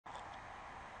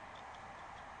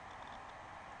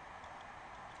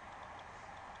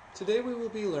Today we will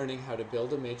be learning how to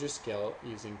build a major scale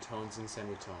using tones and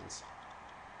semitones.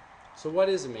 So what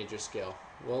is a major scale?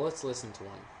 Well, let's listen to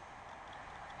one.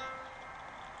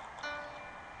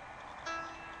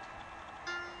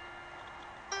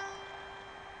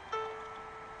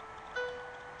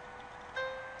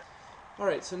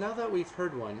 Alright, so now that we've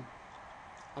heard one,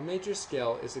 a major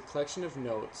scale is a collection of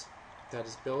notes that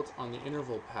is built on the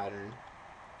interval pattern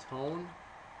tone,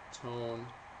 tone,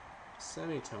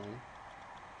 semitone,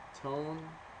 tone,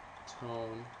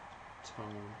 tone,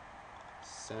 tone,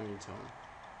 semitone.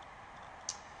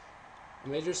 A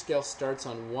major scale starts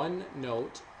on one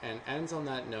note and ends on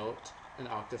that note an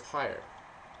octave higher.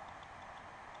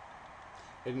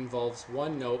 It involves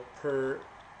one note per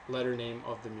letter name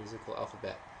of the musical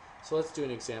alphabet. So let's do an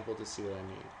example to see what I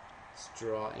mean. Let's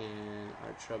draw in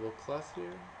our treble clef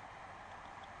here.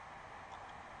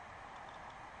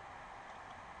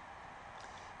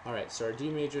 Alright, so our D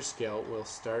major scale will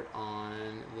start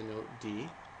on the note D,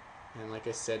 and like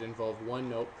I said, involve one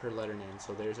note per letter name.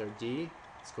 So there's our D.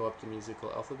 Let's go up the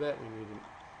musical alphabet. We need an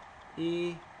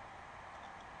E,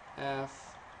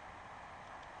 F,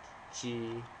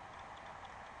 G,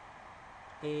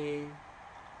 A,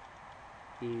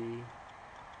 B,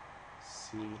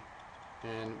 C,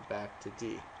 and back to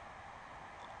D.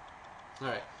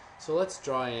 Alright, so let's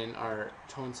draw in our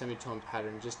tone-semitone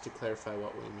pattern just to clarify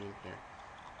what we mean here.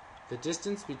 The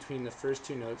distance between the first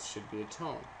two notes should be a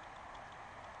tone.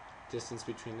 Distance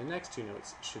between the next two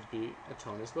notes should be a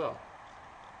tone as well.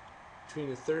 Between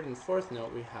the third and fourth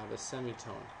note we have a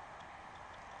semitone.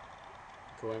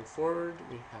 Going forward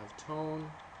we have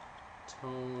tone,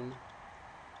 tone,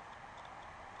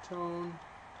 tone,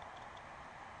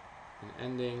 and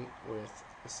ending with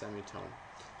a semitone.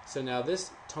 So now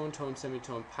this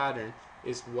tone-tone-semitone pattern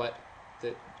is what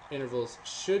the intervals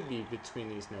should be between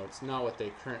these notes, not what they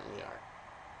currently are.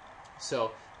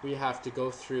 So we have to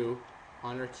go through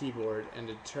on our keyboard and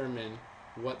determine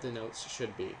what the notes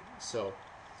should be. So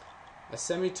a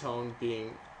semitone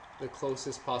being the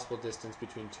closest possible distance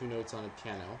between two notes on a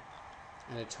piano,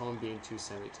 and a tone being two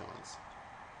semitones.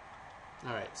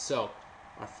 Alright, so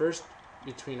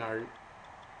between our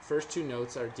first two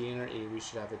notes, our D and our E, we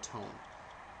should have a tone.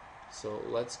 So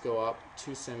let's go up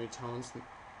two semitones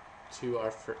to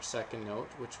our second note,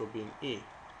 which will be an E.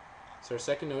 So our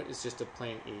second note is just a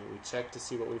plain E. We check to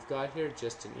see what we've got here,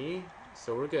 just an E,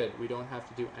 so we're good. We don't have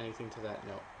to do anything to that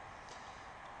note.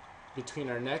 Between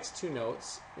our next two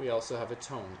notes, we also have a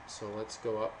tone. So let's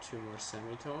go up two more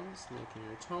semitones, making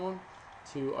our tone,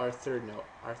 to our third note.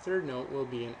 Our third note will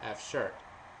be an F sharp.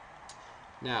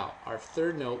 Now, our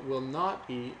third note will not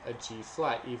be a G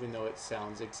flat, even though it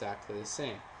sounds exactly the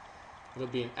same. It'll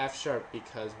be an F sharp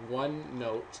because one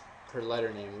note per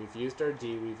letter name. We've used our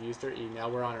D, we've used our E, now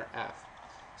we're on our F.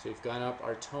 So we've gone up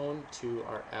our tone to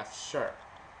our F sharp.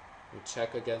 We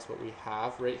check against what we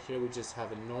have. Right here we just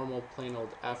have a normal plain old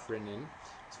F written in.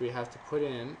 So we have to put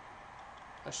in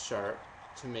a sharp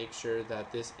to make sure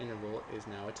that this interval is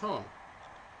now a tone.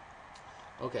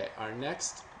 Okay, our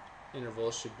next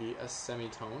interval should be a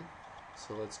semitone.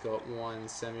 So let's go up one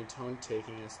semitone,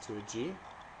 taking us to a G.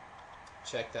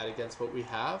 Check that against what we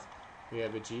have. We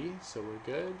have a G, so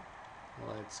we're good.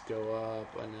 Let's go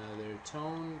up another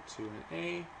tone to an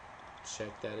A.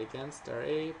 Check that against our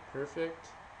A, perfect.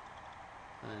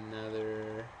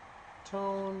 Another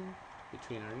tone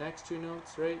between our next two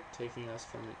notes, right? Taking us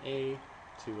from an A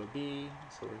to a B,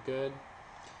 so we're good.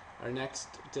 Our next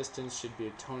distance should be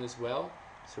a tone as well.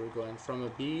 So we're going from a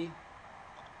B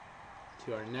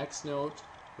to our next note,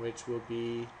 which will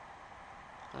be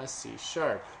a C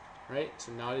sharp, right?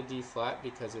 So not a D flat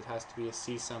because it has to be a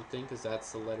C something because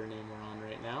that's the letter name we're on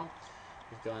right now.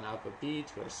 We've gone up a B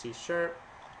to our C sharp,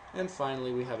 and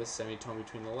finally we have a semitone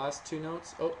between the last two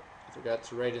notes. Oh, I forgot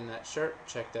to write in that sharp.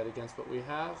 Check that against what we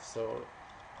have. So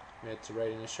we had to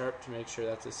write in a sharp to make sure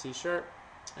that's a C sharp,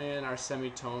 and our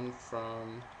semitone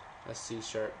from a C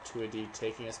sharp to a D,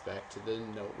 taking us back to the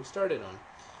note we started on.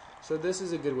 So this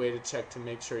is a good way to check to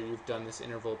make sure you've done this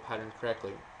interval pattern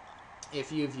correctly.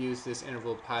 If you've used this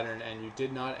interval pattern and you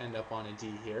did not end up on a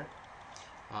D here,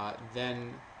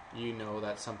 then you know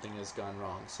that something has gone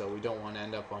wrong. So we don't want to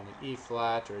end up on an E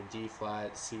flat or a D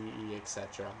flat, C, E,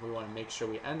 etc. We want to make sure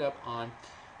we end up on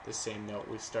the same note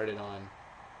we started on.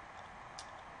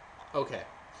 Okay,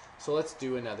 so let's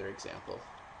do another example.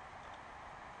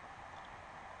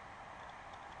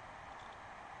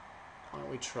 Why don't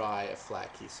we try a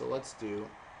flat key? So let's do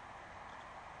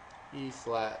E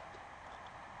flat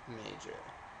major.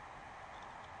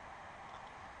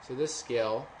 So this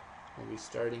scale will be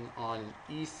starting on an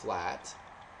E flat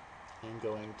and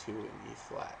going to an E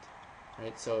flat.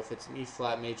 right? So if it's an E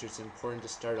flat major, it's important to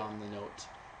start on the note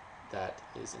that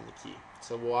is in the key.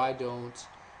 So why don't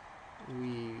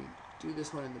we do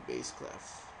this one in the bass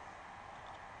clef?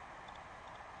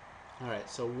 Alright,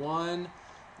 so one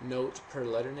note per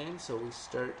letter name. So we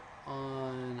start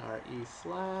on our E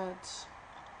flat.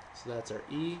 So that's our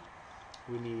E.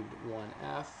 We need one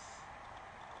F,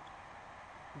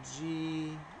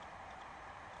 G,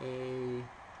 A,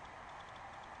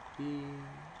 B,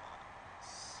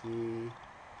 C,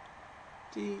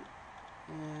 D,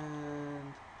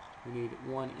 and we need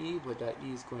one E, but that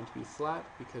E is going to be flat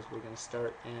because we're going to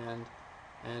start and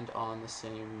end on the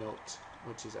same note,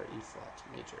 which is our E flat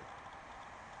major.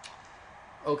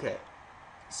 Okay,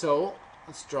 so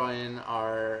let's draw in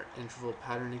our interval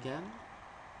pattern again,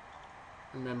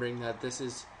 remembering that this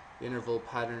is the interval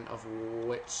pattern of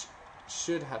which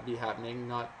should be happening,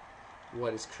 not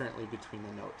what is currently between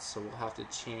the notes. So we'll have to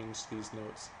change these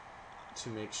notes to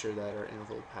make sure that our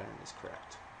interval pattern is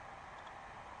correct.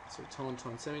 So tone,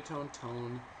 tone, semitone,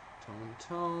 tone, tone,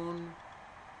 tone.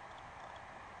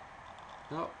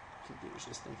 No, computer's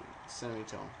just thinking.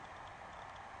 Semitone.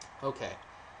 Okay,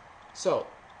 so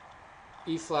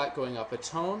E flat going up a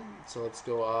tone. So let's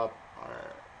go up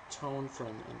our tone from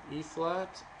an E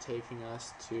flat, taking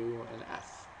us to an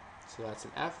F. So that's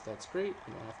an F, that's great,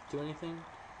 we don't have to do anything.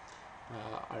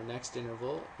 Our next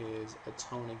interval is a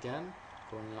tone again,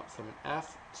 going up from an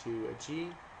F to a G.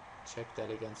 Check that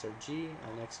against our G.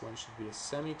 Our next one should be a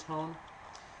semitone.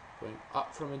 Going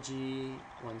up from a G,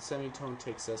 one semitone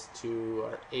takes us to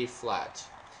our A flat.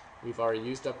 We've already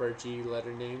used up our G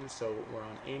letter name, so we're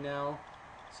on A now.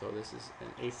 So this is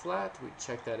an A flat. We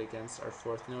check that against our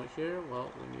fourth note here. Well,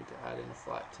 we need to add in a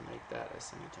flat to make that a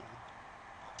semitone.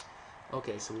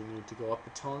 Okay, so we need to go up a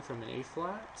tone from an A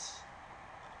flat.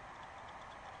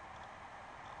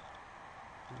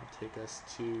 It'll take us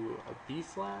to a B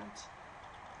flat.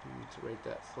 We need to write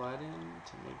that flat in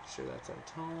to make sure that's our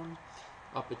tone.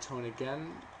 Up a tone again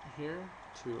here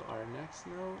to our next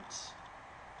note.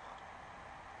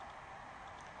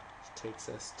 Which takes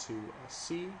us to a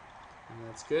C, and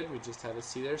that's good. We just had a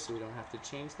C there, so we don't have to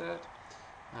change that.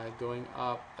 Going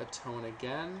up a tone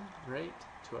again, right,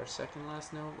 to our second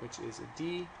last note, which is a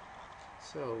D,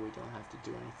 so we don't have to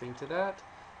do anything to that.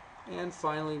 And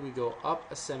finally, we go up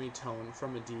a semitone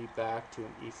from a D back to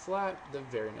an E flat, the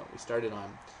very note we started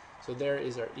on. So there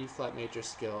is our E flat major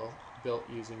scale built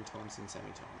using tones and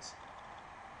semitones.